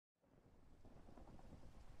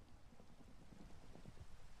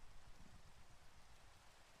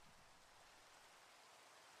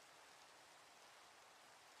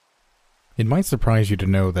It might surprise you to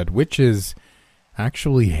know that witches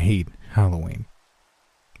actually hate Halloween.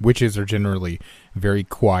 Witches are generally very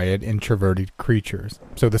quiet, introverted creatures,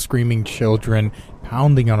 so the screaming children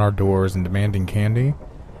pounding on our doors and demanding candy,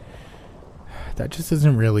 that just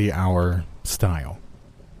isn't really our style.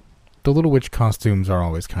 The Little Witch costumes are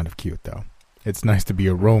always kind of cute, though. It's nice to be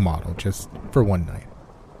a role model just for one night.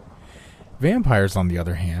 Vampires, on the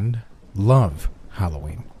other hand, love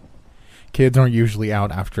Halloween. Kids aren't usually out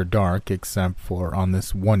after dark except for on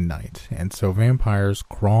this one night, and so vampires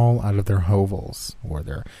crawl out of their hovels or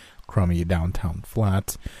their crummy downtown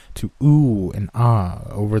flats to ooh and ah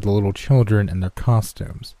over the little children and their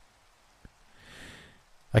costumes.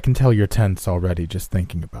 I can tell you're tense already just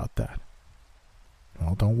thinking about that.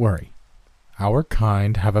 Well, don't worry. Our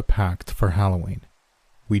kind have a pact for Halloween.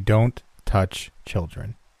 We don't touch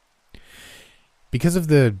children. Because of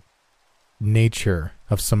the nature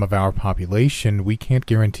of some of our population, we can't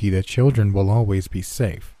guarantee that children will always be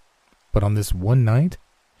safe. But on this one night,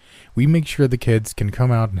 we make sure the kids can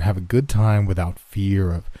come out and have a good time without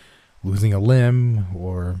fear of losing a limb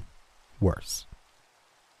or worse.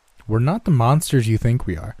 We're not the monsters you think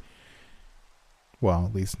we are. Well,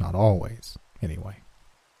 at least not always, anyway.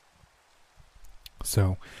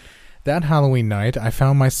 So, that Halloween night, I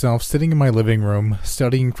found myself sitting in my living room,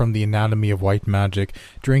 studying from the anatomy of white magic,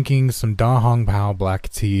 drinking some Da Hong Pao black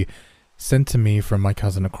tea sent to me from my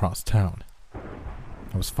cousin across town.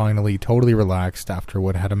 I was finally totally relaxed after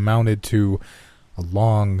what had amounted to a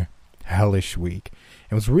long, hellish week,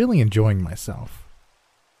 and was really enjoying myself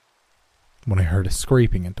when I heard a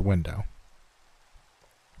scraping at the window.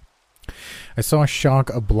 I saw a shock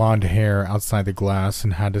of blonde hair outside the glass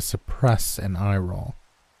and had to suppress an eye roll.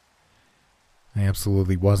 I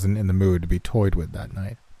absolutely wasn't in the mood to be toyed with that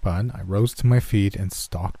night, but I rose to my feet and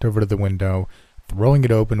stalked over to the window, throwing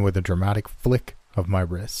it open with a dramatic flick of my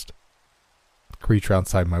wrist. The creature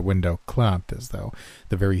outside my window clapped as though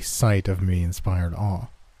the very sight of me inspired awe.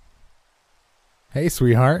 "Hey,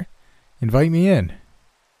 sweetheart, invite me in,"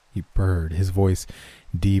 he purred, his voice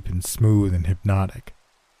deep and smooth and hypnotic.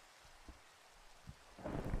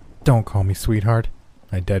 "Don't call me sweetheart,"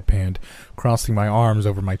 I deadpanned, crossing my arms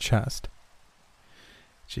over my chest.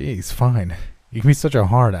 "Geez, fine. You can be such a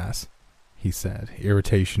hard-ass," he said,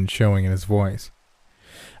 irritation showing in his voice.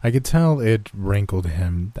 I could tell it rankled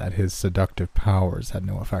him that his seductive powers had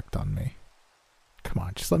no effect on me. "Come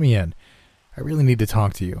on, just let me in. I really need to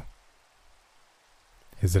talk to you."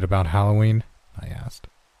 "Is it about Halloween?" I asked.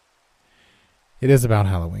 "It is about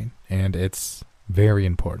Halloween, and it's very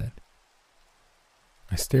important."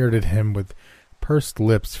 I stared at him with pursed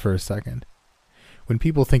lips for a second. When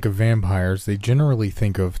people think of vampires, they generally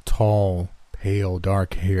think of tall, pale,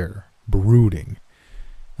 dark hair, brooding,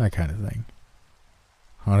 that kind of thing.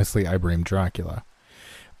 Honestly, I blame Dracula.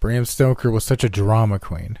 Bram Stoker was such a drama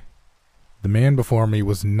queen. The man before me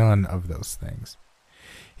was none of those things.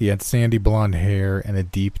 He had sandy blonde hair and a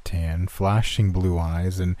deep tan, flashing blue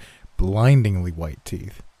eyes, and blindingly white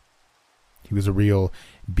teeth. He was a real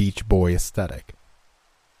beach boy aesthetic.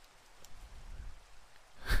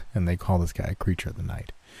 And they call this guy a creature of the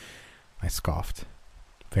night. I scoffed.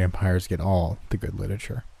 Vampires get all the good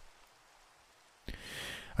literature.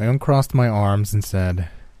 I uncrossed my arms and said,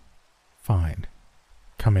 "Fine.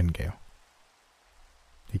 Come in, Gale."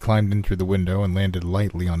 He climbed in through the window and landed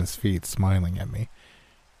lightly on his feet, smiling at me.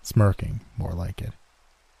 Smirking, more like it.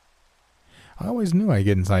 "I always knew I'd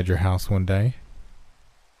get inside your house one day."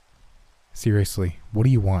 "Seriously, what do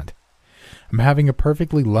you want? I'm having a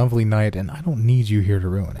perfectly lovely night, and I don't need you here to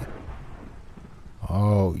ruin it."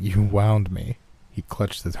 "Oh, you wound me." He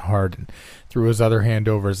clutched his heart and threw his other hand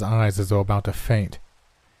over his eyes as though about to faint.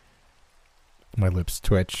 My lips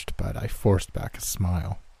twitched, but I forced back a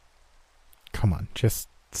smile. "Come on, just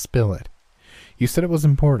spill it. You said it was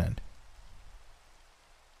important."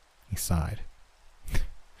 He sighed.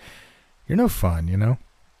 "You're no fun, you know?"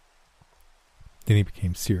 Then he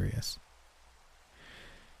became serious.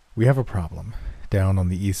 "We have a problem down on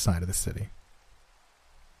the east side of the city."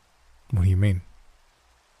 "What do you mean?"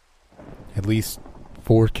 "At least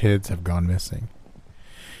 4 kids have gone missing.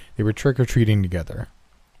 They were trick-or-treating together.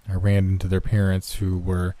 I ran into their parents, who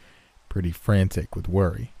were pretty frantic with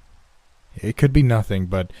worry. It could be nothing,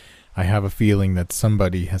 but I have a feeling that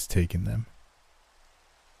somebody has taken them."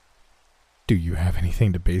 "Do you have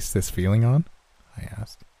anything to base this feeling on?" I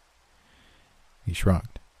asked. He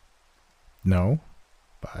shrugged. "No,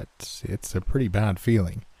 but it's a pretty bad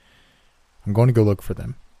feeling. I'm going to go look for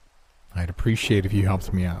them. I'd appreciate if you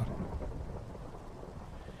helped me out."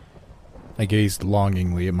 I gazed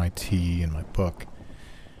longingly at my tea and my book.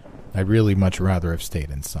 I'd really much rather have stayed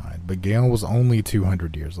inside, but Gale was only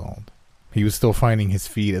 200 years old. He was still finding his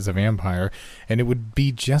feet as a vampire, and it would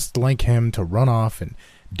be just like him to run off and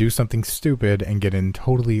do something stupid and get in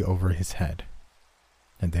totally over his head.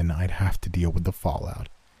 And then I'd have to deal with the fallout.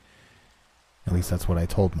 At least that's what I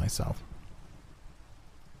told myself.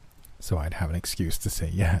 So I'd have an excuse to say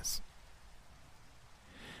yes.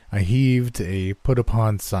 I heaved a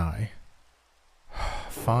put-upon sigh.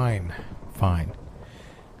 Fine.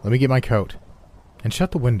 Let me get my coat. And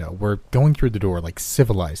shut the window. We're going through the door like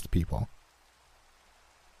civilized people.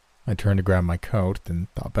 I turned to grab my coat, then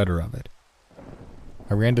thought better of it.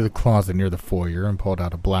 I ran to the closet near the foyer and pulled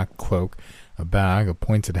out a black cloak, a bag, a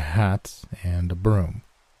pointed hat, and a broom.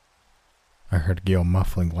 I heard Gale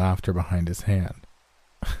muffling laughter behind his hand.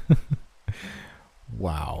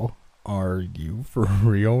 Wow, are you for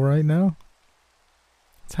real right now?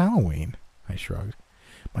 It's Halloween, I shrugged.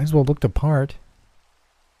 Might as well look the part.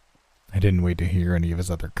 I didn't wait to hear any of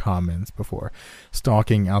his other comments before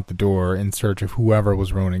stalking out the door in search of whoever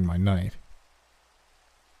was ruining my night.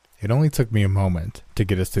 It only took me a moment to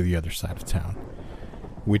get us to the other side of town.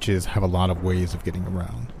 Witches have a lot of ways of getting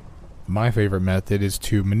around. My favorite method is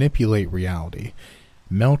to manipulate reality,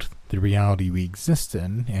 melt the reality we exist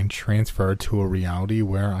in, and transfer it to a reality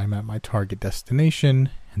where I'm at my target destination,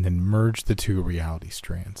 and then merge the two reality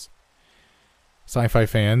strands. Sci-fi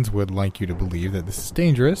fans would like you to believe that this is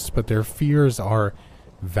dangerous, but their fears are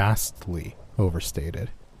vastly overstated.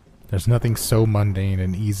 There's nothing so mundane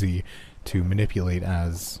and easy to manipulate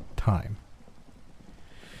as time.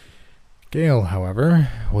 Gale, however,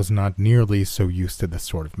 was not nearly so used to this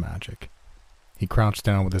sort of magic. He crouched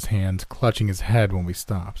down with his hands clutching his head when we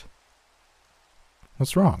stopped.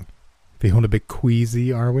 What's wrong? Feeling a bit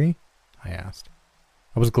queasy, are we? I asked.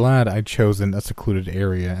 I was glad I'd chosen a secluded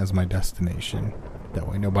area as my destination. That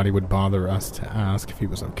way nobody would bother us to ask if he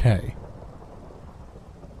was okay.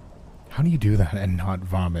 How do you do that and not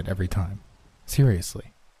vomit every time?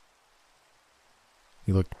 Seriously.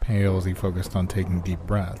 He looked pale as he focused on taking deep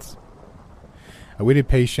breaths. I waited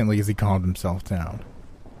patiently as he calmed himself down.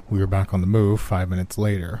 We were back on the move 5 minutes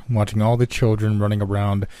later, watching all the children running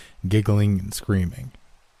around, giggling and screaming.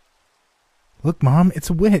 Look, Mom, it's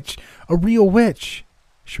a witch! A real witch!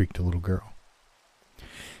 Shrieked a little girl.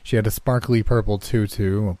 She had a sparkly purple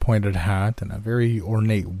tutu, a pointed hat, and a very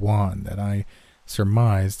ornate wand that I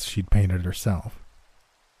surmised she'd painted herself.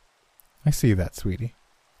 I see that, sweetie,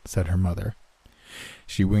 said her mother.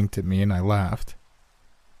 She winked at me and I laughed.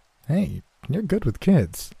 Hey, you're good with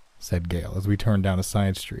kids, said Gale as we turned down a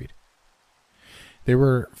side street. There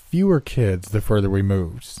were fewer kids the further we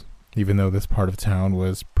moved, even though this part of town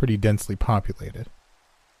was pretty densely populated.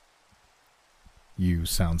 You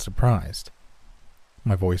sound surprised.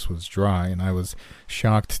 My voice was dry, and I was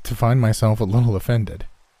shocked to find myself a little offended.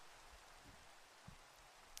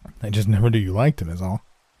 I just never knew you liked him, is all.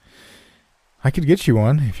 I could get you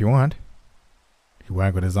one, if you want. He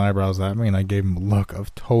waggled his eyebrows at me, and I gave him a look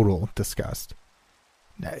of total disgust.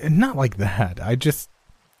 Not like that. I just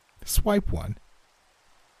swipe one.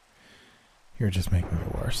 You're just making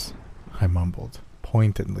it worse, I mumbled,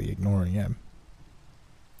 pointedly ignoring him.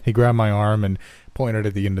 He grabbed my arm and pointed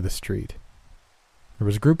at the end of the street. There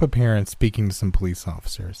was a group of parents speaking to some police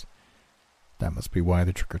officers. That must be why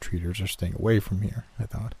the trick-or-treaters are staying away from here, I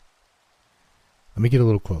thought. Let me get a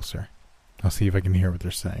little closer. I'll see if I can hear what they're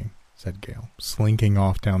saying, said Gale, slinking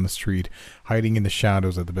off down the street, hiding in the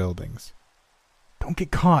shadows of the buildings. Don't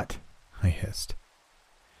get caught, I hissed.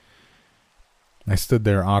 I stood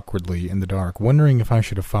there awkwardly in the dark, wondering if I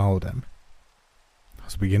should have followed him. I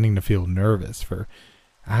was beginning to feel nervous for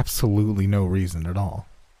absolutely no reason at all.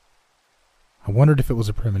 I wondered if it was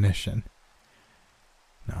a premonition.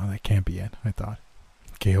 No, that can't be it, I thought.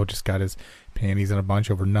 Gale just got his panties in a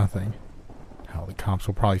bunch over nothing. Hell, the cops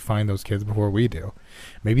will probably find those kids before we do.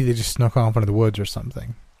 Maybe they just snuck off into the woods or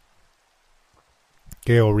something.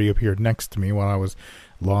 Gale reappeared next to me while I was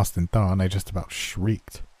lost in thought, and I just about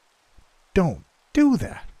shrieked. Don't do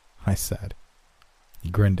that, I said. He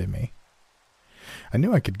grinned at me. I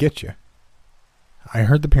knew I could get you. I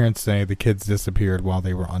heard the parents say the kids disappeared while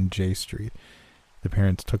they were on J Street. The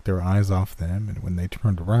parents took their eyes off them, and when they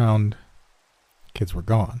turned around, kids were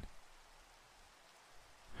gone.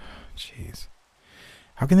 Jeez.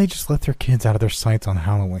 How can they just let their kids out of their sights on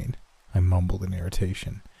Halloween? I mumbled in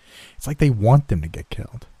irritation. It's like they want them to get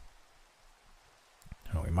killed.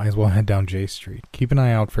 Oh, we might as well head down J Street. Keep an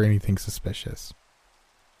eye out for anything suspicious.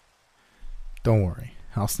 Don't worry.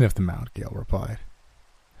 I'll sniff them out, Gale replied.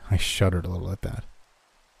 I shuddered a little at that.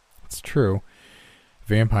 It's true.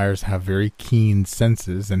 Vampires have very keen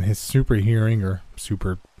senses, and his super hearing or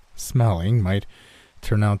super smelling might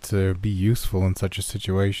turn out to be useful in such a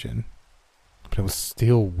situation. but it was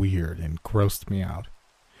still weird and grossed me out.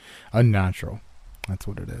 Unnatural. That's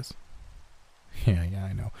what it is. Yeah,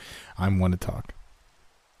 I know. I'm one to talk.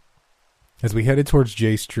 As we headed towards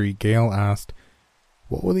J Street, Gail asked,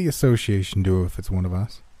 "What will the association do if it's one of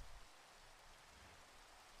us?"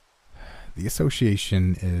 The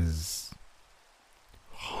association is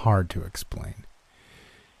hard to explain.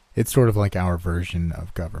 It's sort of like our version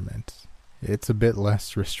of government. It's a bit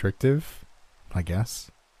less restrictive, I guess.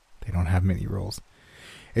 They don't have many rules.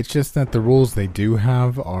 It's just that the rules they do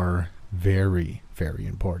have are very, very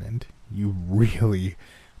important. You really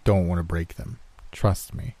don't want to break them.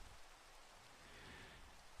 Trust me.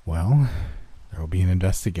 Well, there will be an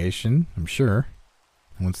investigation, I'm sure.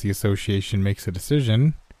 And once the association makes a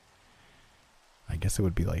decision, I guess it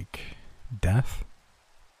would be like death?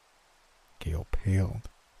 Gail paled.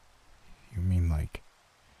 You mean like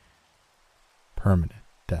permanent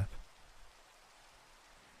death?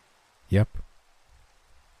 Yep.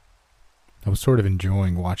 I was sort of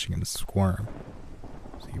enjoying watching him squirm.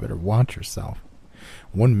 So you better watch yourself.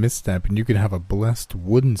 One misstep and you could have a blessed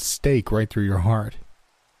wooden stake right through your heart.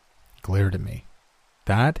 He glared at me.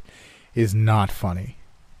 That is not funny.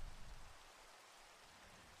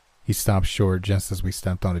 He stopped short just as we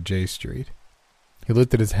stepped onto J Street. He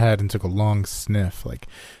lifted his head and took a long sniff like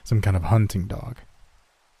some kind of hunting dog.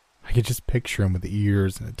 I could just picture him with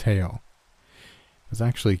ears and a tail. It was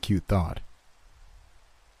actually a cute thought.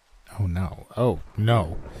 Oh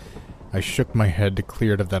no. I shook my head to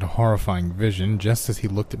clear it of that horrifying vision just as he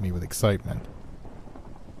looked at me with excitement.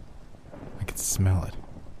 I could smell it.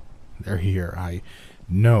 They're here. I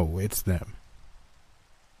know it's them.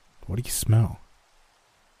 What do you smell?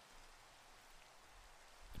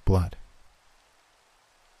 Blood.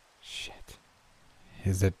 Shit.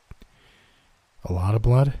 Is it a lot of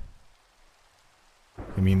blood?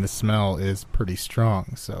 I mean, the smell is pretty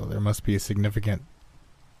strong, so there must be a significant...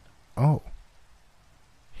 Oh.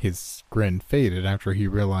 His grin faded after he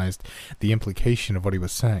realized the implication of what he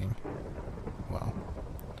was saying. Well,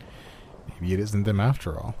 maybe it isn't them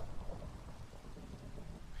after all.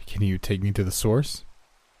 Can you take me to the source?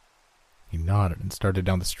 He nodded and started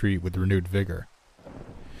down the street with renewed vigor.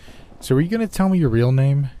 So are you going to tell me your real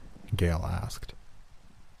name? Gail asked.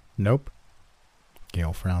 Nope.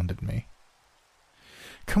 Gail frowned at me.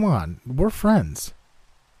 Come on, we're friends.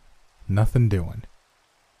 Nothing doing.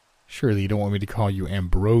 Surely you don't want me to call you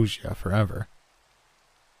Ambrosia forever.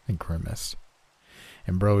 I grimaced.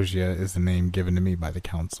 Ambrosia is the name given to me by the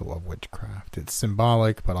Council of Witchcraft. It's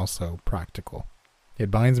symbolic, but also practical. It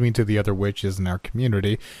binds me to the other witches in our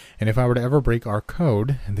community, and if I were to ever break our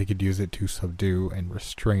code, they could use it to subdue and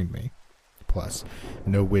restrain me. Plus,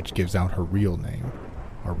 no witch gives out her real name.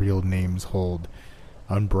 Our real names hold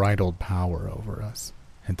unbridled power over us,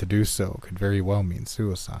 and to do so could very well mean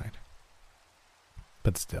suicide.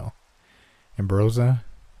 But still, Ambrosia?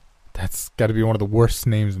 That's got to be one of the worst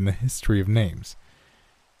names in the history of names.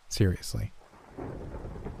 Seriously.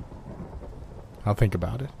 I'll think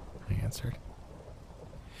about it, I answered.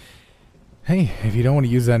 Hey, if you don't want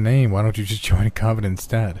to use that name, why don't you just join a covenant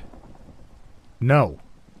instead? No.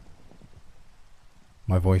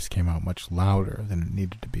 My voice came out much louder than it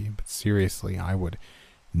needed to be, but seriously, I would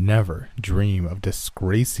never dream of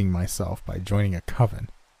disgracing myself by joining a coven.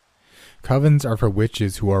 Covens are for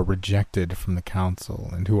witches who are rejected from the council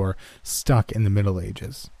and who are stuck in the Middle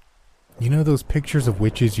Ages. You know those pictures of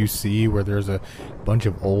witches you see where there's a bunch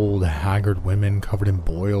of old, haggard women covered in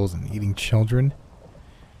boils and eating children?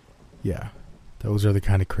 Yeah, those are the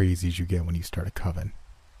kind of crazies you get when you start a coven.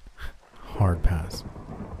 Hard pass.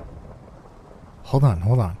 Hold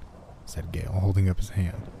on, said Gale, holding up his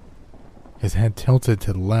hand. His head tilted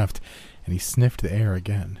to the left, and he sniffed the air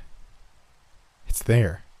again. It's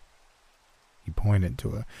there. He pointed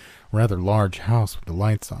to a rather large house with the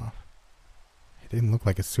lights off. It didn't look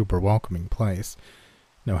like a super welcoming place.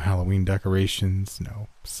 No Halloween decorations, no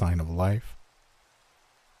sign of life.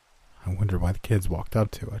 I wonder why the kids walked up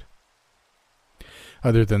to it.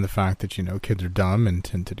 Other than the fact that, kids are dumb and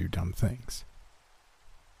tend to do dumb things.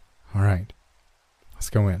 All right, let's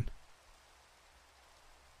go in.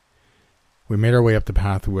 We made our way up the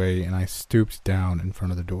pathway, and I stooped down in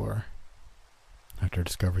front of the door. After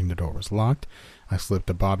discovering the door was locked, I slipped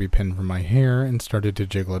a bobby pin from my hair and started to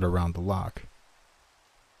jiggle it around the lock.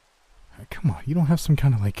 Come on, you don't have some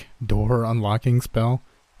kind of, door unlocking spell?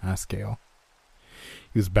 Asked Gale.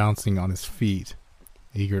 He was bouncing on his feet,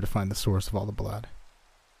 eager to find the source of all the blood.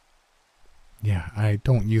 Yeah, I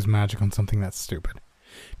don't use magic on something that's stupid.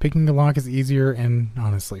 Picking the lock is easier and,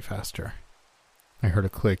 honestly, faster. I heard a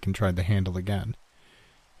click and tried the handle again.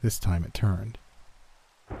 This time it turned.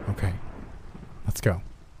 Okay, let's go.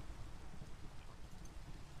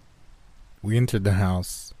 We entered the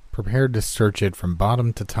house, prepared to search it from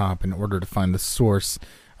bottom to top in order to find the source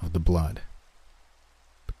of the blood.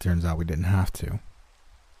 But turns out we didn't have to.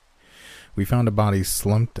 We found a body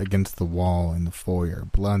slumped against the wall in the foyer,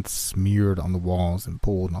 blood smeared on the walls and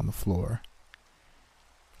pooled on the floor.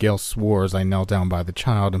 Gail swore as I knelt down by the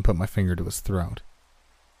child and put my finger to his throat.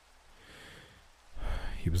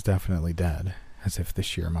 He was definitely dead, as if the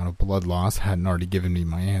sheer amount of blood loss hadn't already given me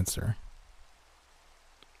my answer.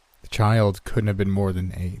 The child couldn't have been more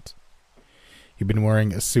than 8. He'd been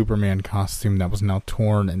wearing a Superman costume that was now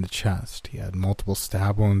torn in the chest. He had multiple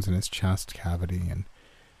stab wounds in his chest cavity and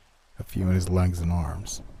a few in his legs and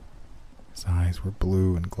arms. His eyes were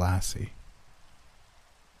blue and glassy.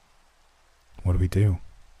 "What do we do?"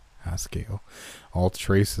 asked Gale, all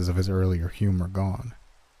traces of his earlier humor gone.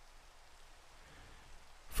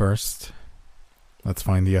 "First, let's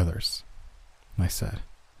find the others," I said.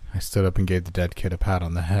 I stood up and gave the dead kid a pat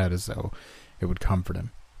on the head as though it would comfort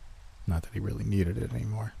him. Not that he really needed it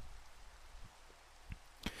anymore.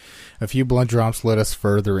 A few blood drops led us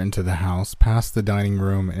further into the house, past the dining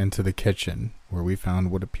room and into the kitchen, where we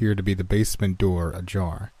found what appeared to be the basement door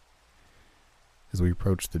ajar. As we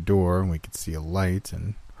approached the door, we could see a light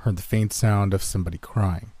and heard the faint sound of somebody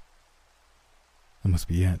crying. "That must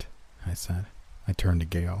be it," I said. I turned to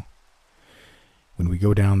Gale. "When we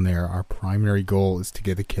go down there, our primary goal is to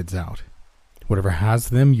get the kids out. Whatever has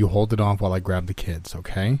them, you hold it off while I grab the kids,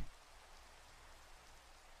 okay?"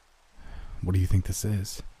 "What do you think this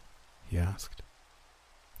is?" he asked.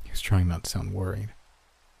 He was trying not to sound worried.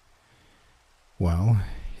 "Well,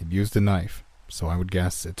 it used a knife, so I would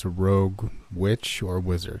guess it's a rogue witch or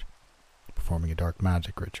wizard performing a dark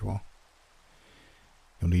magic ritual.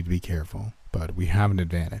 You'll need to be careful, but we have an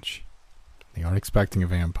advantage. They aren't expecting a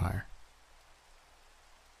vampire."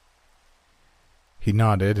 He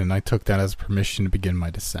nodded, and I took that as permission to begin my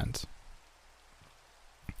descent.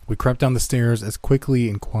 We crept down the stairs as quickly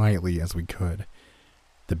and quietly as we could.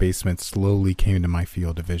 The basement slowly came into my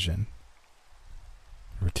field of vision.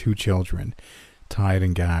 There were 2 children, tied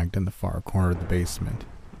and gagged in the far corner of the basement,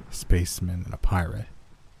 a spaceman and a pirate.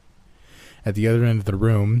 At the other end of the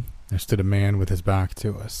room, there stood a man with his back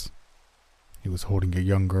to us. He was holding a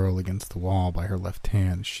young girl against the wall by her left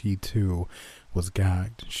hand. She, too, was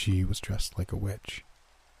gagged. She was dressed like a witch.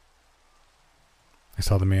 I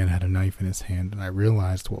saw the man had a knife in his hand, and I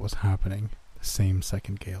realized what was happening the same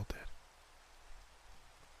second Gale did.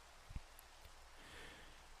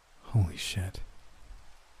 Holy shit.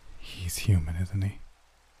 He's human, isn't he?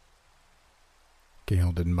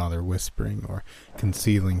 Gale didn't bother whispering or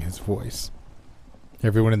concealing his voice.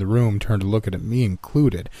 Everyone in the room turned to look at me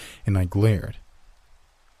included, and I glared.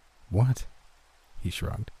 "What?" he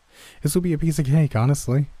shrugged. "This will be a piece of cake,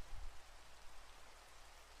 honestly."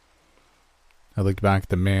 I looked back at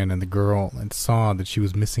the man and the girl and saw that she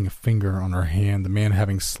was missing a finger on her hand, the man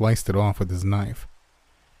having sliced it off with his knife.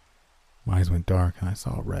 My eyes went dark and I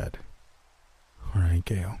saw red. "All right,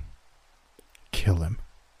 Gale. Kill him."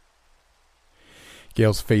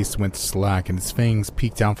 Gale's face went slack and his fangs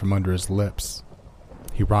peeked out from under his lips.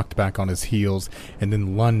 He rocked back on his heels and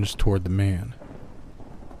then lunged toward the man.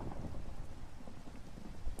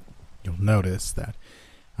 You'll notice that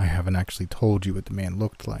I haven't actually told you what the man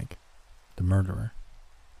looked like, the murderer.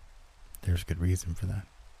 There's good reason for that.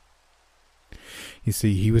 You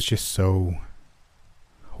see, he was just so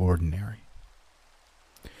ordinary.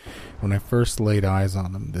 When I first laid eyes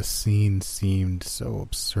on him, the scene seemed so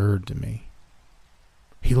absurd to me.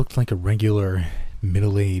 He looked like a regular,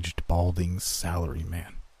 middle-aged, balding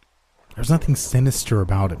salaryman. There was nothing sinister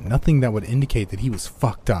about him, nothing that would indicate that he was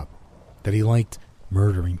fucked up, that he liked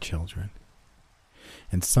murdering children.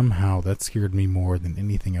 And somehow that scared me more than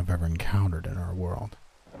anything I've ever encountered in our world.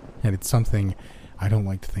 And it's something I don't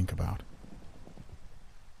like to think about.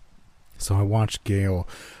 So I watched Gale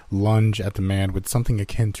lunge at the man with something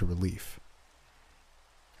akin to relief.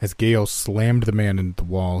 As Gale slammed the man into the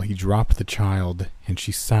wall, he dropped the child, and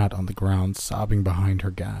she sat on the ground, sobbing behind her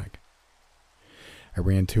gag. I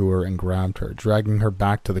ran to her and grabbed her, dragging her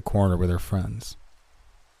back to the corner with her friends.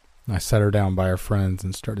 I set her down by her friends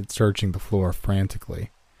and started searching the floor frantically.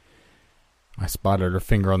 I spotted her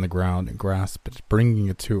finger on the ground and grasped it, bringing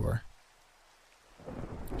it to her.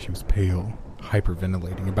 She was pale,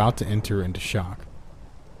 hyperventilating, about to enter into shock.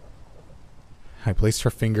 I placed her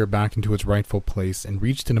finger back into its rightful place and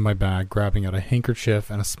reached into my bag, grabbing out a handkerchief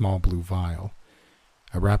and a small blue vial.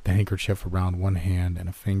 I wrapped the handkerchief around one hand and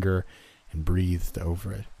a finger and breathed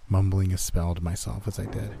over it, mumbling a spell to myself as I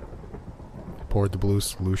did. I poured the blue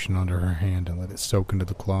solution onto her hand and let it soak into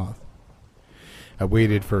the cloth. I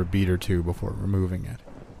waited for a beat or two before removing it.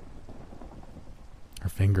 Her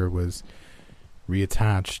finger was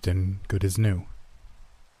reattached and good as new,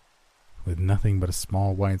 with nothing but a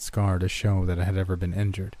small white scar to show that it had ever been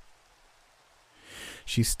injured.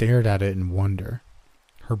 She stared at it in wonder,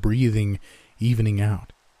 her breathing evening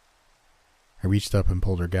out. I reached up and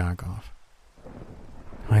pulled her gag off.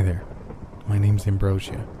 "Hi there. My name's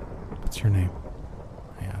Ambrosia. What's your name?"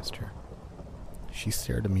 I asked her. She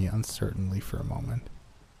stared at me uncertainly for a moment.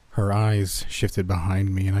 Her eyes shifted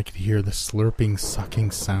behind me, and I could hear the slurping,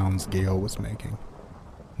 sucking sounds Gail was making.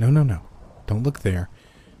 No. Don't look there.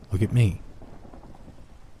 Look at me."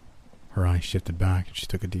 Her eyes shifted back, and she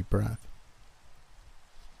took a deep breath.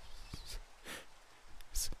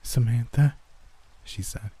 "Samantha," she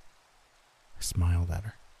said. I smiled at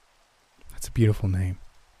her. "That's a beautiful name.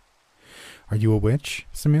 Are you a witch,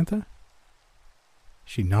 Samantha?"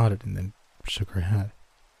 She nodded and then shook her head.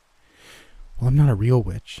 "Well, I'm not a real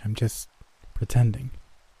witch. I'm just pretending."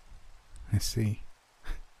 "I see.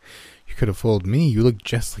 You could have fooled me. You look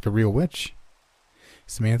just like a real witch.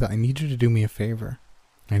 Samantha, I need you to do me a favor.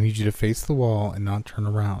 I need you to face the wall and not turn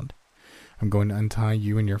around. I'm going to untie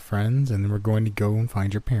you and your friends, and then we're going to go and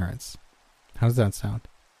find your parents. How does that sound?"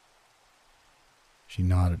 She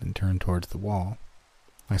nodded and turned towards the wall.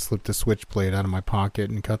 I slipped a switchblade out of my pocket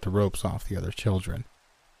and cut the ropes off the other children.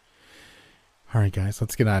 "All right, guys,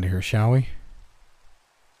 let's get out of here, shall we?"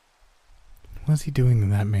 "What's he doing to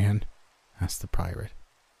that man?" asked the pirate.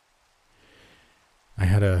 I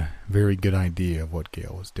had a very good idea of what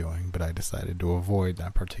Gail was doing, but I decided to avoid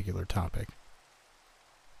that particular topic.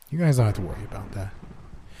 "You guys don't have to worry about that.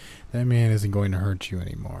 That man isn't going to hurt you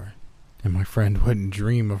anymore, and my friend wouldn't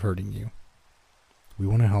dream of hurting you. We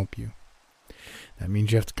want to help you. That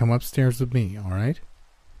means you have to come upstairs with me, all right?"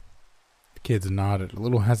 The kids nodded, a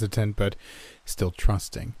little hesitant, but still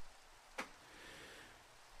trusting.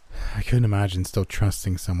 I couldn't imagine still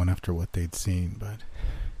trusting someone after what they'd seen, but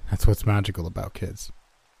that's what's magical about kids.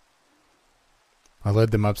 I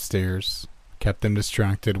led them upstairs, kept them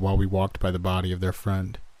distracted while we walked by the body of their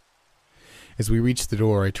friend. As we reached the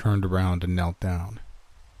door, I turned around and knelt down.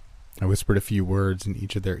 I whispered a few words in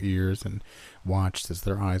each of their ears and watched as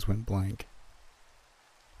their eyes went blank.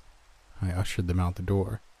 I ushered them out the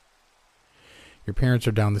door. "Your parents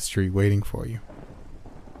are down the street waiting for you.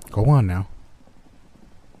 Go on now."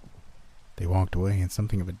 They walked away in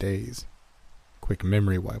something of a daze. A quick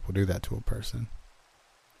memory wipe will do that to a person.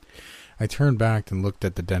 I turned back and looked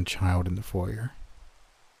at the dead child in the foyer.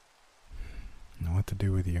 "I know what to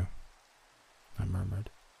do with you," I murmured.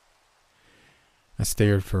 I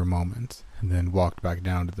stared for a moment and then walked back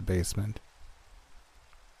down to the basement.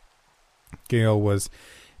 Gail was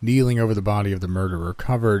kneeling over the body of the murderer,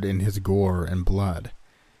 covered in his gore and blood.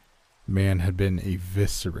 The man had been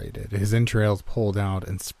eviscerated, his entrails pulled out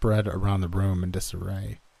and spread around the room in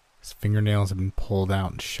disarray. His fingernails had been pulled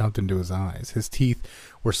out and shoved into his eyes. His teeth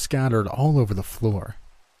were scattered all over the floor.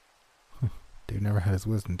 Dude never had his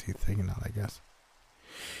wisdom teeth taken out, I guess.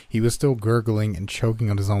 He was still gurgling and choking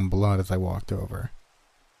on his own blood as I walked over.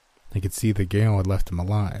 I could see that Gail had left him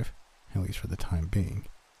alive, at least for the time being.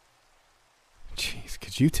 "Jeez,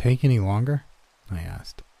 could you take any longer?" I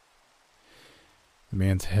asked. The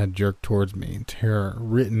man's head jerked towards me, terror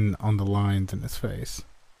written on the lines in his face.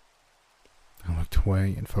 I looked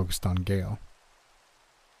away and focused on Gail.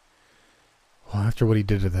 Well, after what he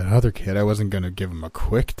did to that other kid, I wasn't going to give him a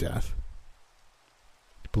quick death.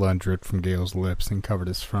 Blood dripped from Gail's lips and covered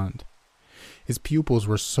his front. His pupils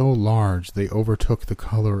were so large they overtook the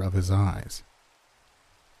color of his eyes.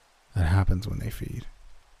 That happens when they feed.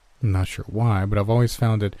 I'm not sure why, but I've always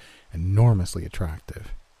found it enormously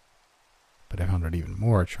attractive. But I found it even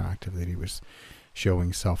more attractive that he was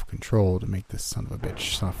showing self-control to make this son of a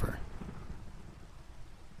bitch suffer.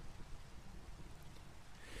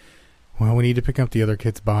 Well, we need to pick up the other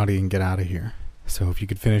kid's body and get out of here. So if you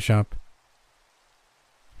could finish up.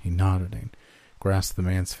 He nodded and grasped the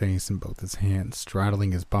man's face in both his hands,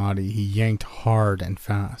 straddling his body. He yanked hard and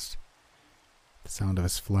fast. The sound of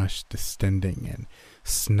his flesh distending and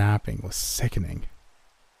snapping was sickening.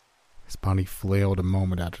 His body flailed a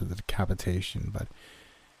moment after the decapitation, but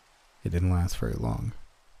it didn't last very long.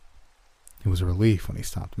 It was a relief when he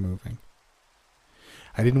stopped moving.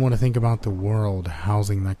 I didn't want to think about the world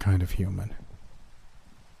housing that kind of human.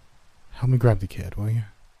 Help me grab the kid, will you?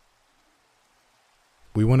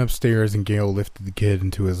 We went upstairs and Gail lifted the kid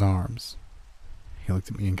into his arms. He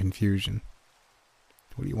looked at me in confusion.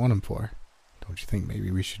 What do you want him for? Don't you think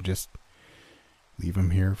maybe we should just leave him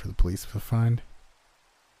here for the police to find?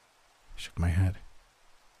 I shook my head.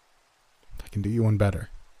 I can do you one better.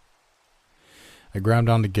 I grabbed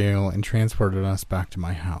onto Gail and transported us back to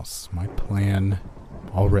my house, my plan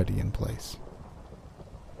already in place.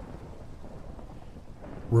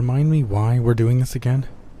 remind me why we're doing this again?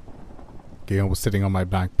 Gail was sitting on my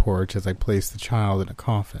back porch as I placed the child in a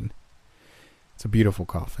coffin. It's a beautiful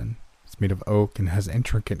coffin. It's made of oak and has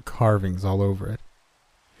intricate carvings all over it.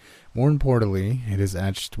 More importantly, it is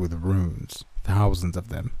etched with runes, thousands of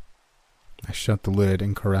them. I shut the lid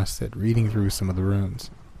and caressed it, reading through some of the runes.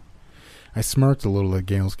 I smirked a little at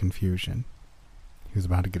Gail's confusion. He was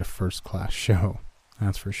about to get a first-class show,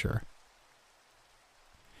 that's for sure.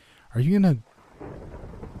 Are you gonna,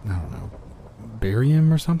 I don't know, bury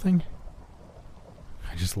him or something?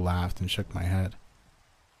 I just laughed and shook my head.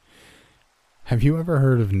 Have you ever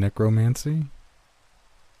heard of necromancy?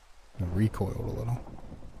 I recoiled a little.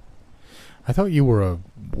 I thought you were a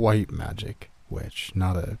white magic witch,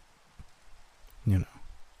 not a,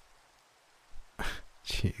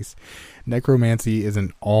 Jeez. Necromancy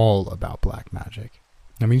isn't all about black magic.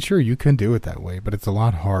 I mean, sure, you can do it that way, but it's a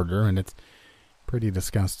lot harder and it's pretty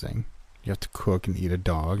disgusting. You have to cook and eat a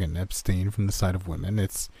dog and abstain from the sight of women.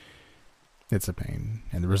 It's a pain,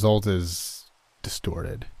 and the result is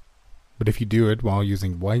distorted. But if you do it while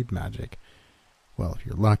using white magic, well, if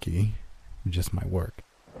you're lucky, it just might work.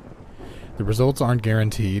 The results aren't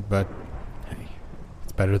guaranteed, but hey,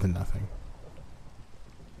 it's better than nothing.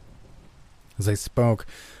 As I spoke,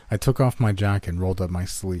 I took off my jacket and rolled up my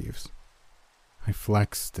sleeves. I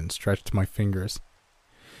flexed and stretched my fingers.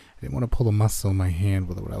 I didn't want to pull a muscle in my hand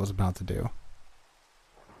with what I was about to do.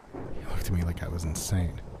 He looked at me like I was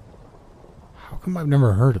insane. How come I've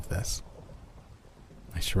never heard of this?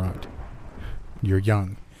 I shrugged. You're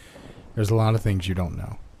young. There's a lot of things you don't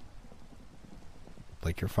know.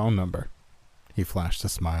 Like your phone number. He flashed a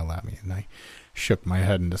smile at me, and I shook my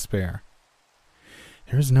head in despair.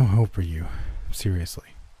 There is no hope for you, seriously.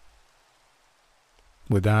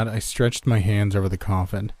 With that, I stretched my hands over the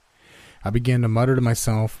coffin. I began to mutter to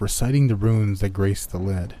myself, reciting the runes that graced the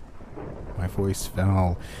lid. My voice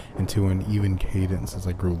fell into an even cadence as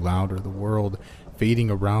I grew louder, the world fading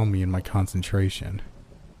around me in my concentration.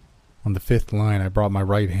 On the 5th line, I brought my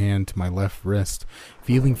right hand to my left wrist,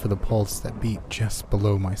 feeling for the pulse that beat just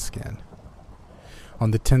below my skin. On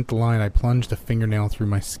the 10th line, I plunged a fingernail through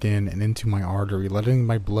my skin and into my artery, letting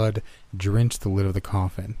my blood drench the lid of the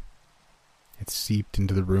coffin. It seeped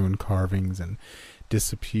into the ruined carvings and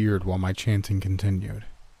disappeared while my chanting continued.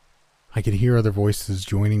 I could hear other voices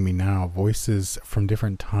joining me now, voices from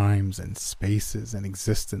different times and spaces and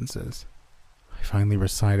existences. I finally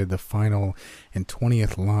recited the final and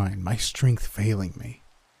 20th line, my strength failing me.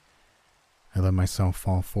 I let myself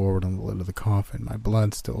fall forward on the lid of the coffin, my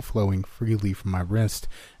blood still flowing freely from my wrist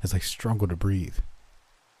as I struggled to breathe.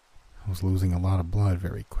 I was losing a lot of blood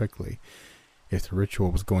very quickly, if the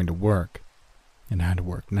ritual was going to work, and had to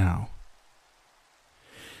work now.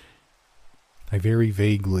 I very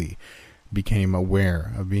vaguely became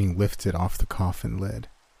aware of being lifted off the coffin lid.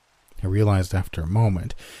 I realized after a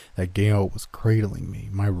moment that Gale was cradling me,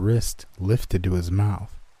 my wrist lifted to his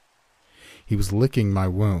mouth. He was licking my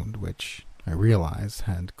wound, which I realized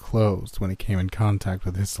had closed when it came in contact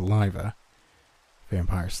with his saliva.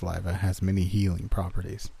 Vampire saliva has many healing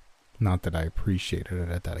properties. Not that I appreciated it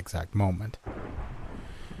at that exact moment.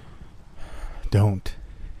 Don't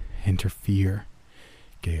interfere,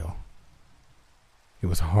 Gale. It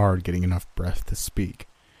was hard getting enough breath to speak.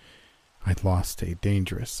 I'd lost a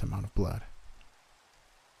dangerous amount of blood.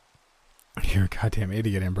 You're a goddamn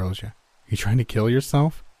idiot, Ambrosia. Are you trying to kill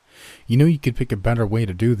yourself? You know you could pick a better way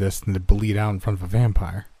to do this than to bleed out in front of a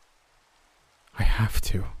vampire. I have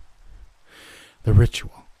to. The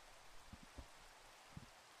ritual.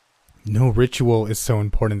 No ritual is so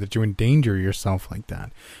important that you endanger yourself like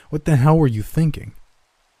that. What the hell were you thinking?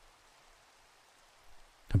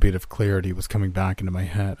 A bit of clarity was coming back into my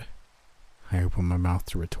head. I opened my mouth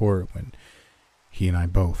to retort when he and I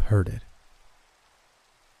both heard it.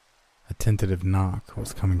 A tentative knock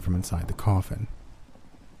was coming from inside the coffin.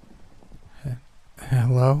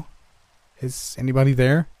 Hello? Is anybody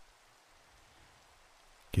there?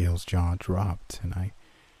 Gale's jaw dropped, and I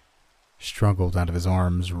struggled out of his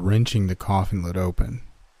arms, wrenching the coffin lid open.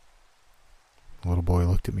 The little boy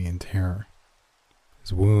looked at me in terror.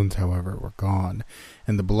 His wounds, however, were gone,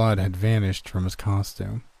 and the blood had vanished from his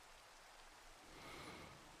costume.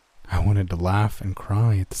 I wanted to laugh and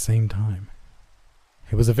cry at the same time.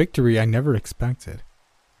 It was a victory I never expected.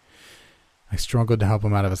 I struggled to help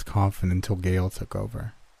him out of his coffin until Gale took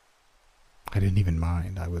over. I didn't even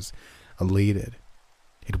mind. I was elated.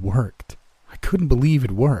 It worked. I couldn't believe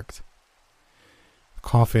it worked. The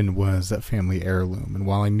coffin was a family heirloom, and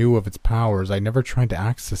while I knew of its powers, I never tried to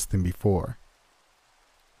access them before.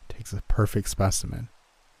 It takes a perfect specimen.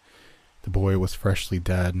 The boy was freshly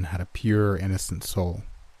dead and had a pure, innocent soul.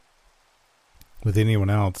 with anyone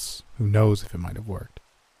else, who knows if it might have worked.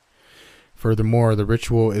 Furthermore, the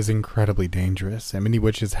ritual is incredibly dangerous, and many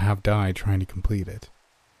witches have died trying to complete it.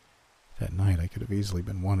 That night, I could have easily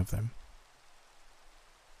been one of them.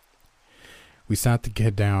 We sat the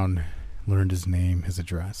kid down, learned his name, his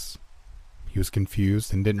address. He was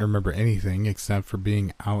confused and didn't remember anything except for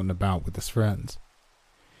being out and about with his friends.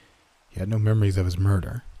 He had no memories of his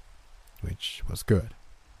murder, which was good.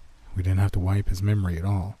 We didn't have to wipe his memory at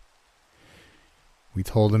all. We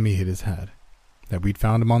told him he hit his head, that we'd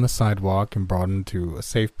found him on the sidewalk and brought him to a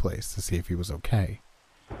safe place to see if he was okay.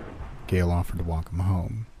 Gail offered to walk him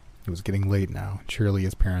home. It was getting late now, and surely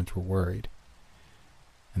his parents were worried.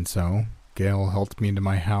 And so, Gail helped me into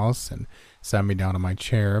my house and sat me down in my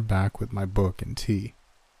chair, back with my book and tea.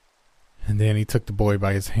 And then he took the boy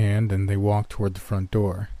by his hand and they walked toward the front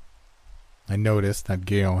door. I noticed that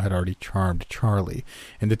Gail had already charmed Charlie,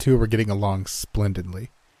 and the two were getting along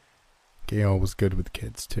splendidly. Gail was good with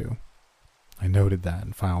kids, too. I noted that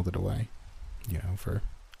and filed it away, for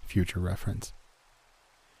future reference.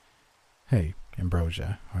 Hey,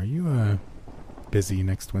 Ambrosia, are you, busy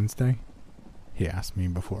next Wednesday? He asked me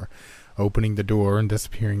before opening the door and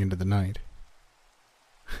disappearing into the night.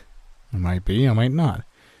 I might be, I might not.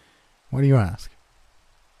 Why do you ask?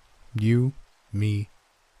 You, me,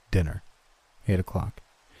 dinner. 8 o'clock.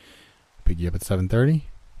 Pick you up at 7:30?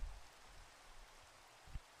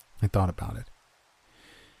 I thought about it.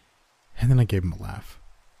 And then I gave him a laugh.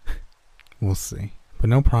 We'll see, but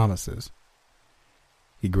no promises.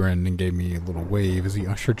 He grinned and gave me a little wave as he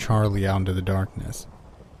ushered Charlie out into the darkness.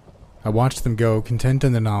 I watched them go, content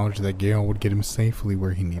in the knowledge that Gail would get him safely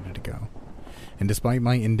where he needed to go. And despite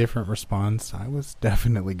my indifferent response, I was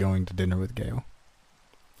definitely going to dinner with Gail.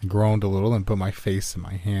 I groaned a little and put my face in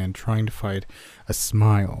my hand, trying to fight a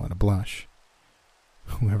smile and a blush.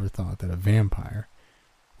 Whoever thought that a vampire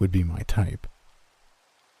would be my type?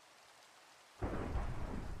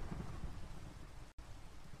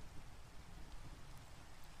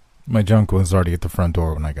 My junk was already at the front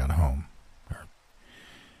door when I got home.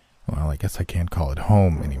 Well, I guess I can't call it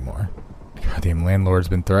home anymore. Goddamn landlord's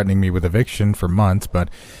been threatening me with eviction for months, but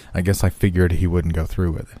I guess I figured he wouldn't go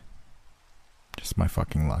through with it. Just my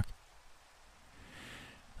fucking luck.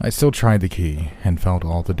 I still tried the key, and felt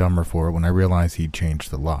all the dumber for it when I realized he'd changed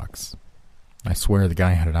the locks. I swear the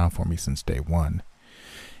guy had it out for me since day one.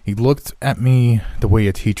 He looked at me the way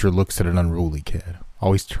a teacher looks at an unruly kid,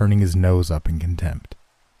 always turning his nose up in contempt.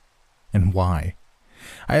 And why?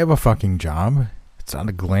 I have a fucking job. It's not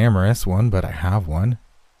a glamorous one, but I have one.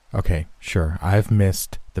 Okay, sure, I've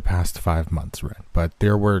missed the past 5 months' rent, but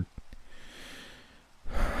there were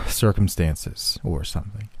circumstances or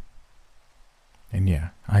something. And yeah,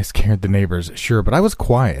 I scared the neighbors, sure, but I was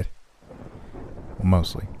quiet. Well,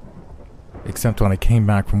 mostly. Except when I came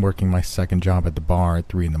back from working my second job at the bar at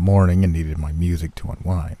 3 a.m. and needed my music to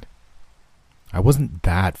unwind. I wasn't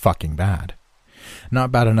that fucking bad.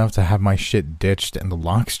 Not bad enough to have my shit ditched and the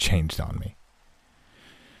locks changed on me.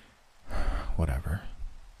 Whatever.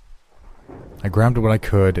 I grabbed what I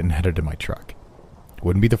could and headed to my truck. It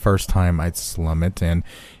wouldn't be the first time I'd slum it, and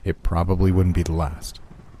it probably wouldn't be the last.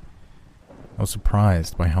 I was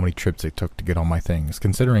surprised by how many trips it took to get all my things,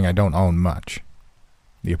 considering I don't own much.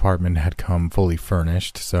 The apartment had come fully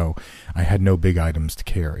furnished, so I had no big items to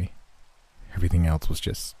carry. Everything else was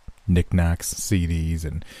just knickknacks, CDs,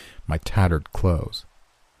 and my tattered clothes.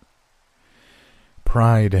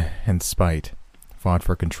 Pride and spite fought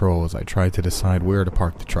for control as I tried to decide where to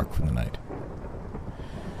park the truck for the night.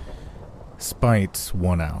 Spite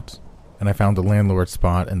won out, and I found a landlord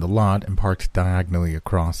spot in the lot and parked diagonally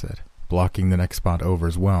across it, blocking the next spot over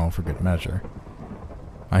as well for good measure.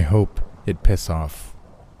 I hope it piss off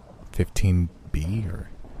 15B, or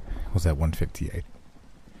was that 158?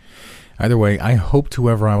 Either way, I hoped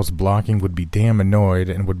whoever I was blocking would be damn annoyed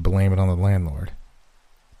and would blame it on the landlord.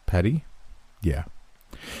 Petty? Yeah.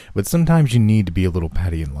 But sometimes you need to be a little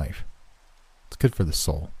petty in life. It's good for the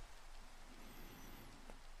soul.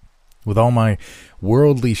 With all my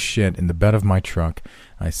worldly shit in the bed of my truck,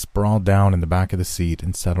 I sprawled down in the back of the seat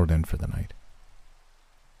and settled in for the night.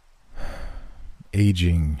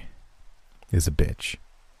 Aging is a bitch.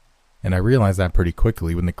 And I realized that pretty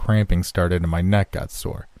quickly when the cramping started and my neck got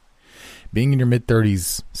sore. Being in your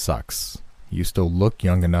mid-30s sucks. You still look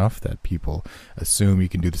young enough that people assume you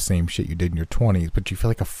can do the same shit you did in your 20s, but you feel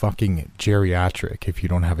like a fucking geriatric if you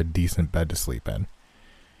don't have a decent bed to sleep in.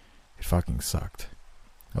 It fucking sucked.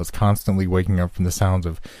 I was constantly waking up from the sounds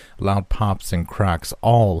of loud pops and cracks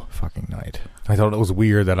all fucking night. I thought it was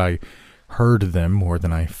weird that I heard them more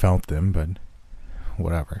than I felt them, but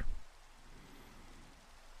whatever.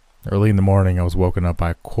 Early in the morning, I was woken up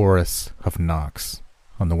by a chorus of knocks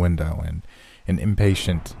on the window and an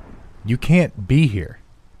impatient, "You can't be here."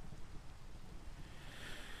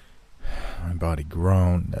 My body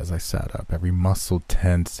groaned as I sat up, every muscle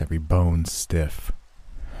tense, every bone stiff.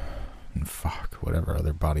 And fuck, whatever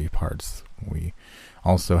other body parts we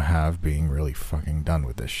also have being really fucking done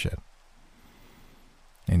with this shit.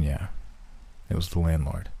 And yeah, it was the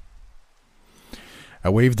landlord. I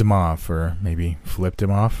waved him off, or maybe flipped him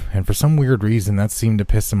off, and for some weird reason that seemed to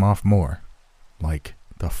piss him off more. Like,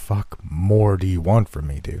 the fuck more do you want from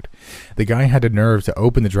me, dude? The guy had the nerve to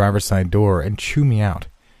open the driver's side door and chew me out.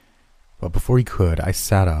 But before he could, I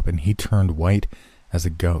sat up and he turned white as a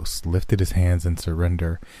ghost, lifted his hands in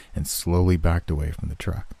surrender, and slowly backed away from the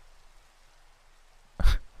truck.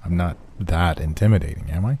 I'm not that intimidating,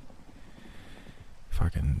 am I?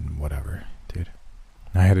 Fucking whatever, dude.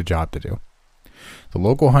 I had a job to do. The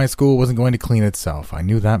local high school wasn't going to clean itself. I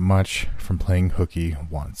knew that much from playing hooky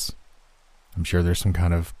once. I'm sure there's some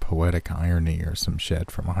kind of poetic irony or some shit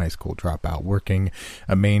from a high school dropout working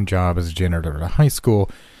a main job as a janitor at a high school.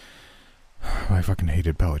 I fucking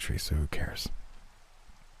hated poetry, so who cares?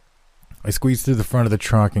 I squeezed through the front of the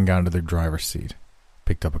truck and got into the driver's seat.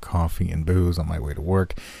 Picked up a coffee and booze on my way to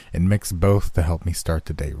work and mixed both to help me start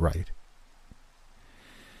the day right.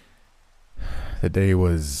 The day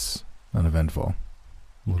was uneventful.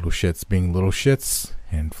 Little shits being little shits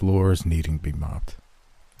and floors needing to be mopped.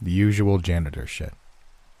 The usual janitor shit.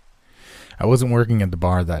 I wasn't working at the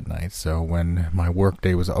bar that night, so when my work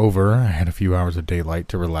day was over, I had a few hours of daylight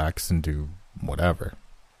to relax and do whatever.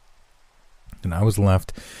 And I was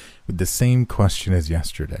left with the same question as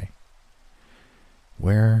yesterday.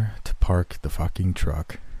 Where to park the fucking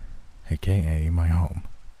truck, aka my home.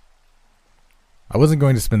 I wasn't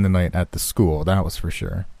going to spend the night at the school, that was for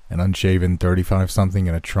sure. An unshaven 35-something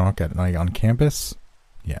in a trunk at night on campus?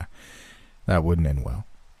 Yeah, that wouldn't end well.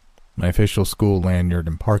 My official school lanyard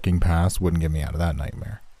and parking pass wouldn't get me out of that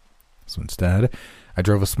nightmare. So instead, I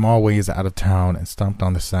drove a small ways out of town and stopped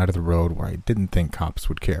on the side of the road where I didn't think cops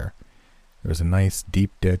would care. There was a nice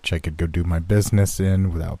deep ditch I could go do my business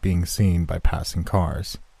in without being seen by passing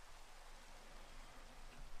cars.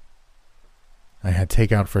 I had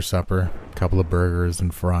takeout for supper, a couple of burgers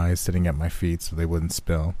and fries sitting at my feet so they wouldn't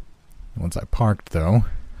spill. Once I parked, though,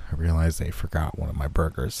 I realized they forgot one of my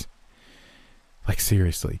burgers. Like,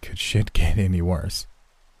 seriously, could shit get any worse?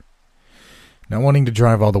 Not wanting to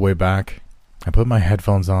drive all the way back, I put my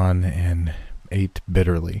headphones on and ate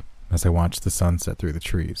bitterly as I watched the sun set through the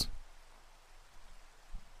trees.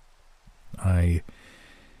 I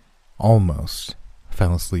almost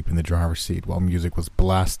fell asleep in the driver's seat while music was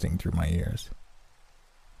blasting through my ears.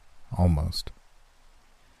 Almost.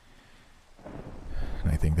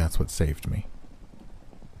 And I think that's what saved me.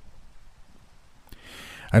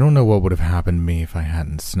 I don't know what would have happened to me if I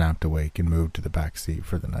hadn't snapped awake and moved to the back seat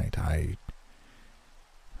for the night. I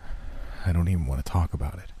don't even want to talk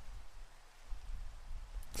about it.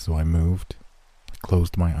 So I moved, I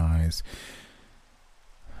closed my eyes.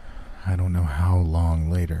 I don't know how long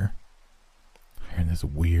later, I heard this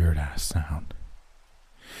weird-ass sound.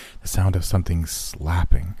 The sound of something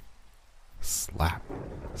slapping. Slap,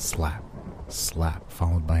 slap, slap,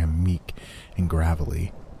 followed by a meek and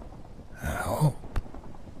gravelly, "Help."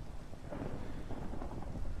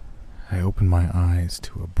 I opened my eyes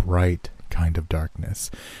to a bright kind of darkness,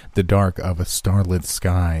 the dark of a starlit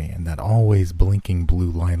sky and that always blinking blue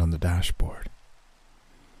light on the dashboard.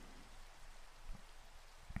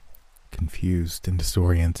 Confused and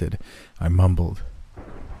disoriented, I mumbled,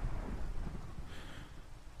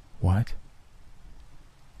 "What?"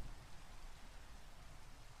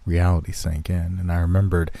 Reality sank in, and I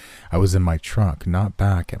remembered I was in my truck, not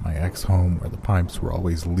back at my ex-home where the pipes were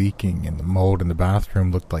always leaking and the mold in the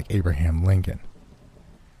bathroom looked like Abraham Lincoln.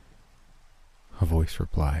 A voice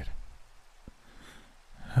replied,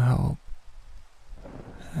 "Help.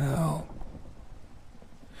 Help."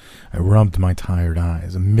 I rubbed my tired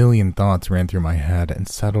eyes. A million thoughts ran through my head and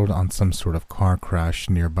settled on some sort of car crash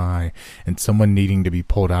nearby and someone needing to be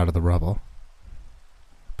pulled out of the rubble.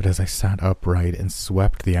 But as I sat upright and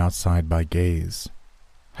swept the outside by gaze,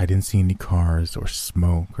 I didn't see any cars or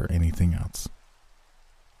smoke or anything else.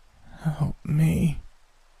 "Help me,"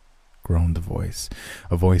 groaned the voice,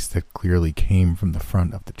 a voice that clearly came from the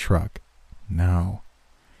front of the truck, now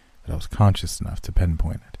that I was conscious enough to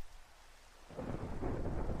pinpoint it.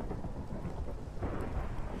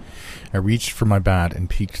 I reached for my bat and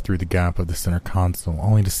peeked through the gap of the center console,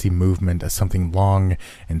 only to see movement as something long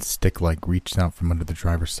and stick-like reached out from under the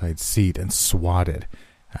driver's side seat and swatted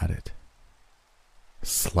at it.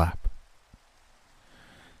 Slap.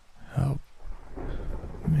 "Help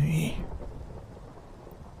me.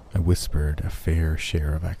 I whispered a fair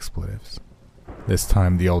share of expletives. This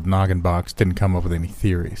time the old noggin box didn't come up with any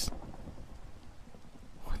theories.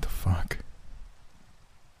 What the fuck?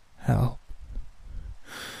 Help.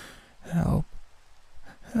 Help.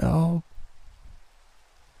 Help.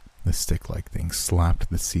 The stick-like thing slapped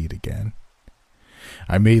the seat again.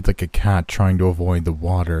 I made like a cat trying to avoid the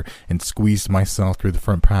water and squeezed myself through the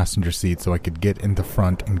front passenger seat so I could get in the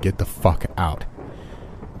front and get the fuck out.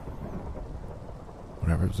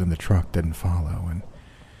 Whatever was in the truck didn't follow, and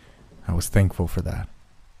I was thankful for that.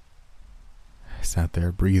 I sat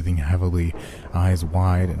there breathing heavily, eyes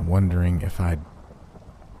wide, and wondering if had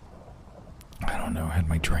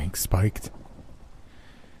my drink spiked.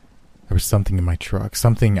 There was something in my truck,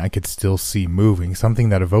 something I could still see moving, something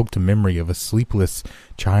that evoked a memory of a sleepless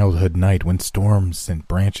childhood night when storms sent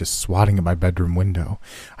branches swatting at my bedroom window.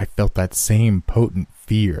 I felt that same potent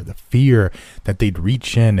fear, the fear that they'd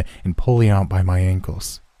reach in and pull me out by my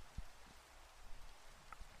ankles.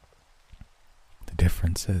 The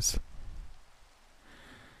difference is,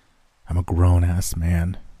 I'm a grown-ass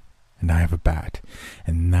man, and I have a bat,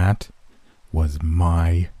 and that was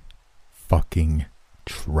my fucking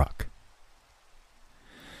truck.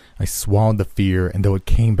 I swallowed the fear, and though it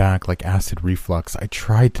came back like acid reflux, I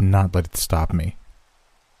tried to not let it stop me.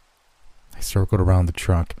 I circled around the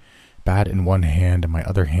truck, bat in one hand and my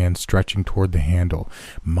other hand stretching toward the handle.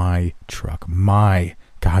 My truck, my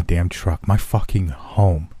goddamn truck, my fucking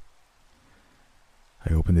home.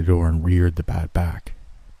 I opened the door and reared the bat back,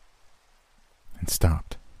 and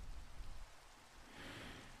stopped.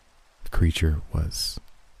 The creature was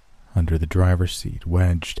under the driver's seat,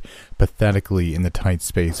 wedged pathetically in the tight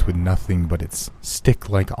space with nothing but its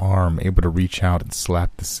stick-like arm able to reach out and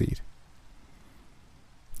slap the seat.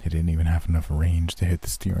 It didn't even have enough range to hit the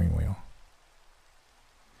steering wheel.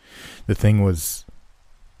 The thing was,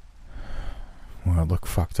 well, it looked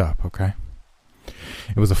fucked up, okay?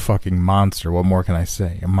 It was a fucking monster, what more can I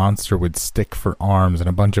say? A monster with stick for arms and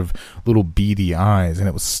a bunch of little beady eyes, and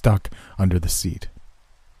it was stuck under the seat.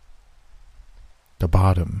 The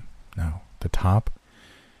bottom, no, the top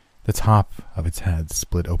of its head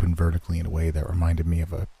split open vertically in a way that reminded me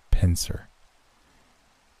of a pincer.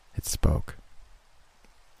 It spoke.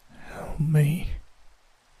 Help me.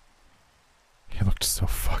 It looked so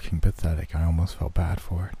fucking pathetic, I almost felt bad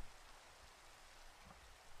for it.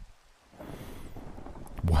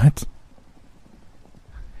 What?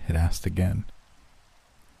 It asked again.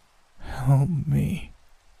 Help me.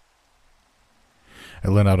 I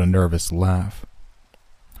let out a nervous laugh.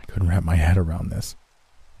 I couldn't wrap my head around this.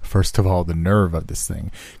 First of all, the nerve of this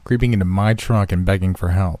thing, creeping into my trunk and begging for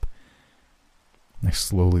help. I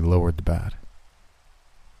slowly lowered the bat.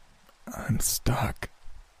 I'm stuck,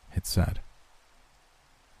 it said.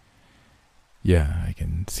 Yeah, I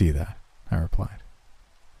can see that, I replied.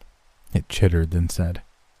 It chittered, then said,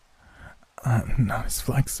 I'm not as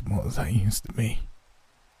flexible as I used to be.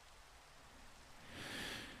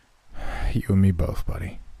 You and me both,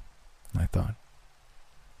 buddy, I thought.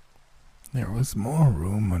 There was more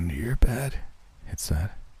room under your bed, it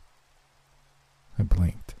said. I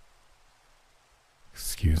blinked.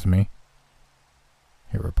 Excuse me?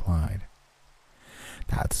 It replied.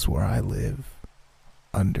 That's where I live,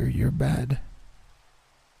 under your bed.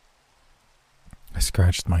 I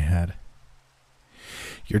scratched my head.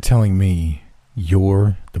 You're telling me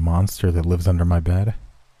you're the monster that lives under my bed?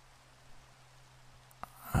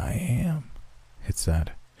 I am, it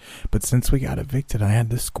said. But since we got evicted, I had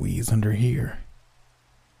to squeeze under here.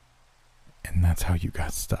 And that's how you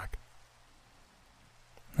got stuck.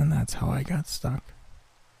 And that's how I got stuck.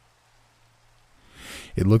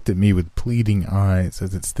 It looked at me with pleading eyes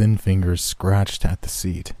as its thin fingers scratched at the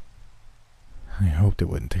seat. I hoped it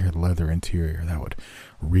wouldn't tear the leather interior. That would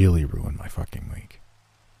really ruin my fucking week.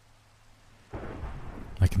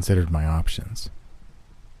 I considered my options.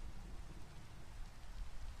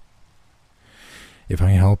 If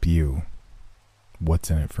I help you, what's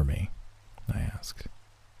in it for me? I asked.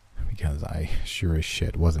 Because I sure as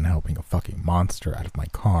shit wasn't helping a fucking monster out of my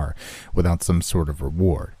car without some sort of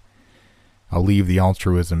reward. I'll leave the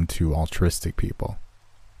altruism to altruistic people.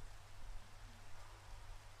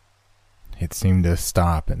 It seemed to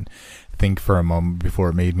stop and think for a moment before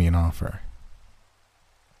it made me an offer.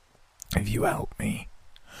 If you help me,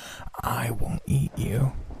 I won't eat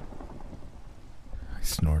you. I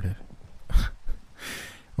snorted.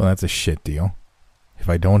 Well, that's a shit deal. If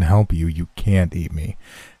I don't help you, you can't eat me.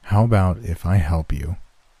 How about if I help you,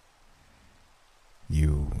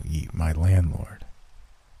 you eat my landlord?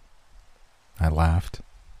 I laughed.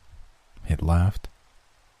 It laughed.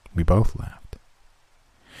 We both laughed.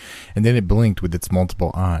 And then it blinked with its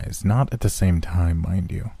multiple eyes, not at the same time,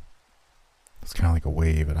 mind you. It's kind of like a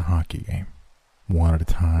wave at a hockey game, one at a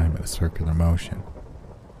time in a circular motion.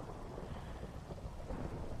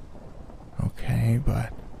 Okay,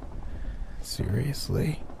 but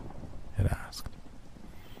seriously? It asked.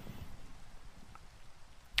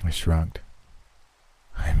 I shrugged.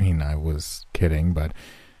 I mean, I was kidding, but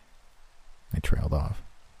I trailed off.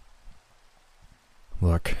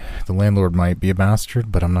 Look, the landlord might be a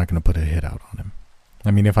bastard, but I'm not going to put a hit out on him. I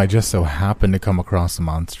mean, if I just so happen to come across a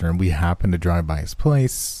monster and we happen to drive by his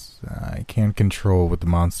place, I can't control what the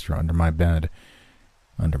monster under my bed,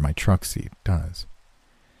 under my truck seat, does.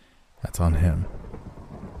 That's on him.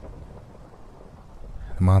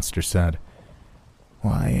 The monster said,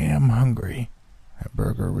 "Well, I am hungry. That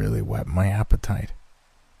burger really whet my appetite."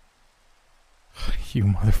 "You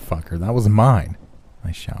motherfucker, that was mine,"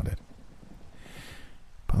 I shouted.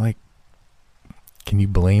 But can you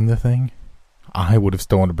blame the thing? I would have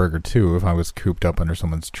stolen a burger too if I was cooped up under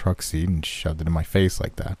someone's truck seat and shoved it in my face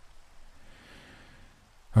like that.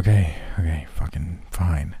 Okay, fucking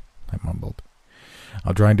fine, I mumbled.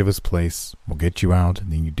 "I'll drive to his place, we'll get you out,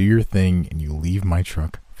 and then you do your thing and you leave my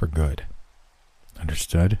truck for good.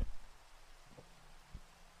 Understood?"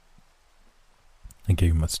 I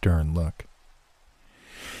gave him a stern look.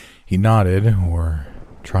 He nodded, or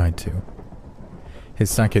tried to. His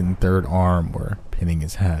second and third arm were pinning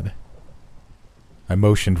his head. I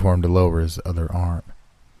motioned for him to lower his other arm.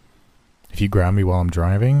 "If you grab me while I'm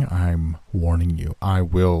driving, I'm warning you, I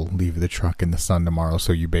will leave the truck in the sun tomorrow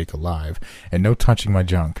so you bake alive, and no touching my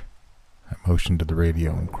junk." I motioned to the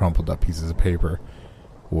radio and crumpled up pieces of paper,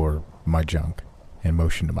 or my junk, and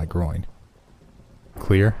motioned to my groin.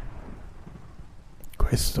 "Clear?"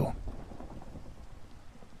 "Crystal."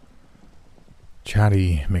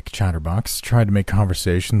 Chatty McChatterbox tried to make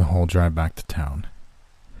conversation the whole drive back to town.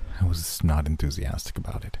 I was not enthusiastic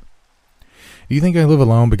about it. "Do you think I live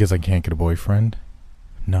alone because I can't get a boyfriend?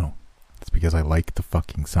 No, it's because I like the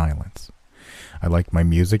fucking silence. I like my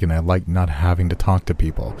music and I like not having to talk to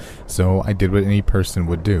people, so I did what any person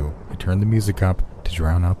would do. I turned the music up to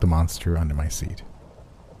drown out the monster under my seat."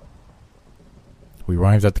 We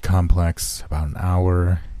arrived at the complex about an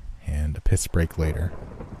hour and a piss break later.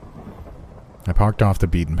 I parked off the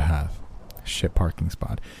beaten path, a shit parking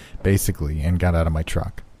spot, basically, and got out of my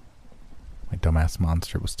truck. My dumbass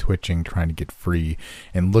monster was twitching, trying to get free,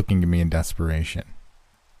 and looking at me in desperation.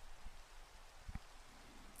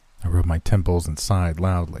 I rubbed my temples and sighed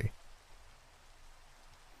loudly.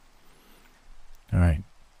 "All right,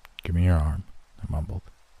 give me your arm," I mumbled.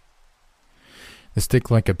 The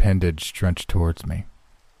stick-like appendage stretched towards me.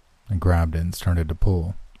 I grabbed it and started to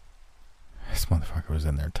pull. This motherfucker was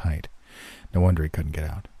in there tight. No wonder he couldn't get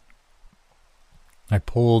out. I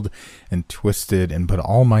pulled and twisted and put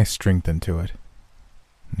all my strength into it,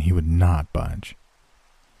 and he would not budge.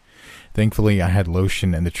 Thankfully, I had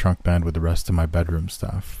lotion in the trunk bed with the rest of my bedroom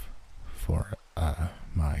stuff for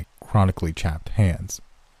my chronically chapped hands.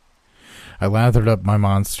 I lathered up my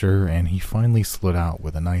monster, and he finally slid out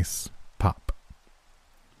with a nice pop.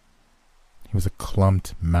 He was a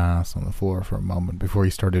clumped mass on the floor for a moment before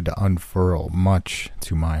he started to unfurl, much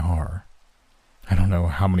to my horror. I don't know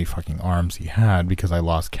how many fucking arms he had because I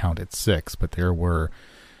lost count at 6, but there were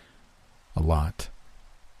a lot.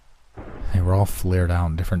 They were all flared out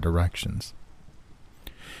in different directions.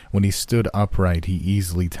 When he stood upright, he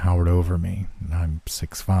easily towered over me, and I'm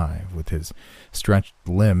 6'5", with his stretched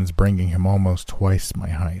limbs bringing him almost twice my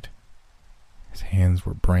height. His hands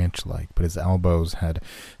were branch-like, but his elbows had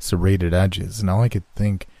serrated edges, and all I could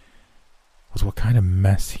think was what kind of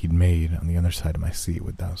mess he'd made on the other side of my seat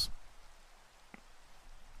with those.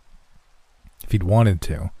 If he'd wanted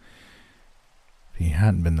to, if he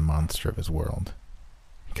hadn't been the monster of his world,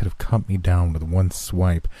 he could have cut me down with one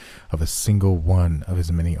swipe of a single one of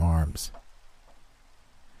his many arms.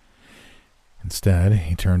 Instead,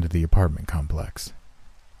 he turned to the apartment complex.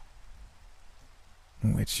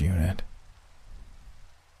 "Which unit?"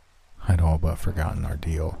 I'd all but forgotten our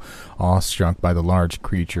deal, awestruck by the large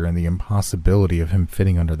creature and the impossibility of him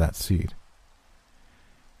fitting under that seat.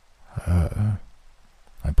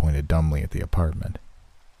 I pointed dumbly at the apartment.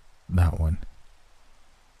 "That one."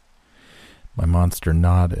 My monster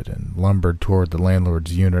nodded and lumbered toward the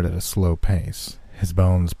landlord's unit at a slow pace, his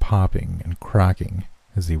bones popping and cracking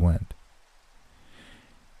as he went.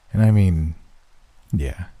 And I mean,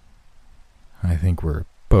 yeah, I think we're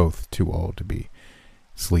both too old to be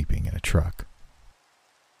sleeping in a truck.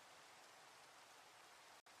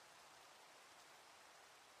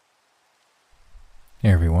 Hey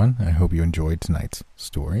everyone, I hope you enjoyed tonight's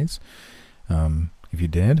stories. If you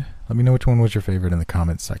did, let me know which one was your favorite in the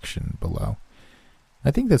comments section below.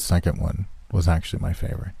 I think the second one was actually my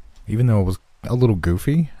favorite. Even though it was a little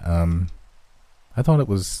goofy, I thought it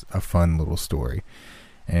was a fun little story.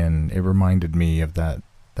 And it reminded me of that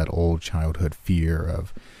old childhood fear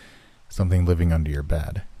of something living under your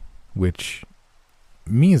bed. Which,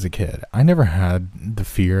 me as a kid, I never had the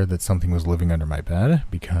fear that something was living under my bed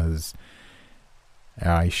because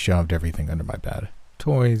I shoved everything under my bed.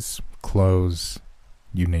 Toys, clothes,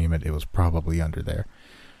 you name it, it was probably under there.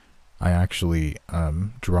 I actually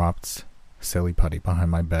dropped silly putty behind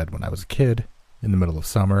my bed when I was a kid in the middle of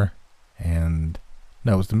summer. And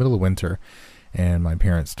no, it was the middle of winter. And my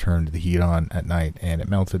parents turned the heat on at night and it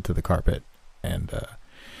melted to the carpet. And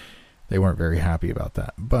they weren't very happy about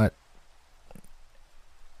that. But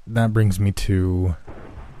that brings me to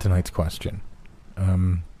tonight's question.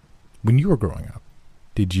 When you were growing up,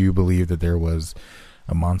 did you believe that there was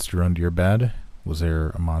a monster under your bed? Was there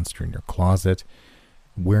a monster in your closet?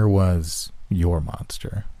 Where was your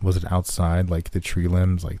monster? Was it outside, like the tree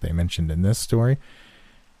limbs, like they mentioned in this story?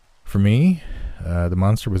 For me, the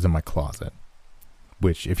monster was in my closet.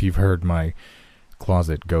 Which, if you've heard my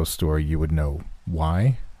closet ghost story, you would know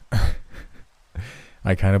why.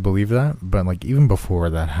 I kind of believe that, but like even before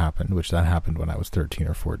that happened, which that happened when I was 13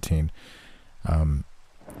 or 14,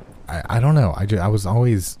 I don't know. I was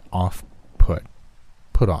always put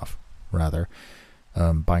off, rather,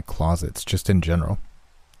 by closets, just in general.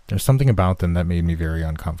 There's something about them that made me very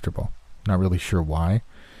uncomfortable. Not really sure why.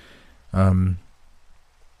 That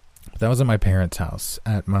was at my parents' house.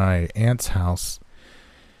 At my aunt's house,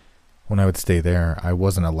 when I would stay there, I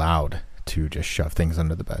wasn't allowed to just shove things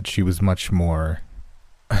under the bed. She was much more...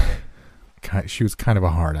 she was kind of a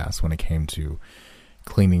hard ass when it came to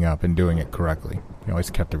cleaning up and doing it correctly. We always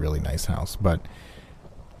kept a really nice house. But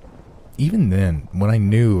even then, when I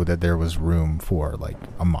knew that there was room for like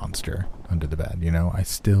a monster under the bed, I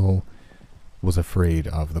still was afraid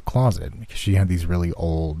of the closet because she had these really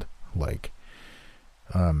old like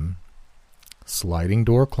sliding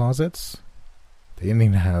door closets. They didn't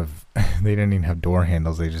even have door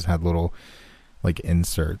handles. They just had little like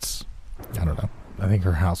inserts. I don't know. I think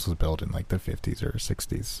her house was built in like the 50s or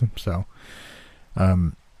 60s. So,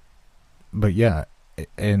 but yeah,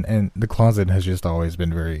 and the closet has just always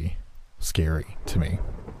been very scary to me,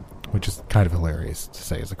 which is kind of hilarious to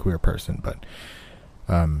say as a queer person. But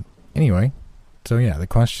anyway, so yeah, the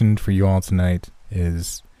question for you all tonight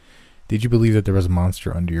is, did you believe that there was a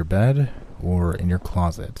monster under your bed or in your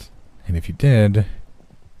closet? And if you did,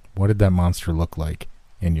 what did that monster look like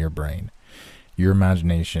in your brain? Your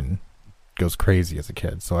imagination goes crazy as a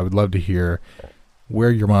kid. So I would love to hear where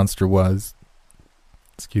your monster was,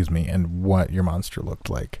 and what your monster looked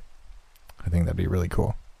like. I think that'd be really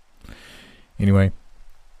cool. Anyway,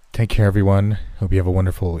 take care, everyone. Hope you have a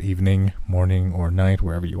wonderful evening, morning, or night,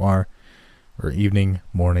 wherever you are. Or evening,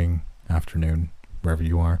 morning, afternoon, wherever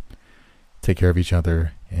you are. Take care of each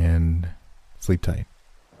other and sleep tight.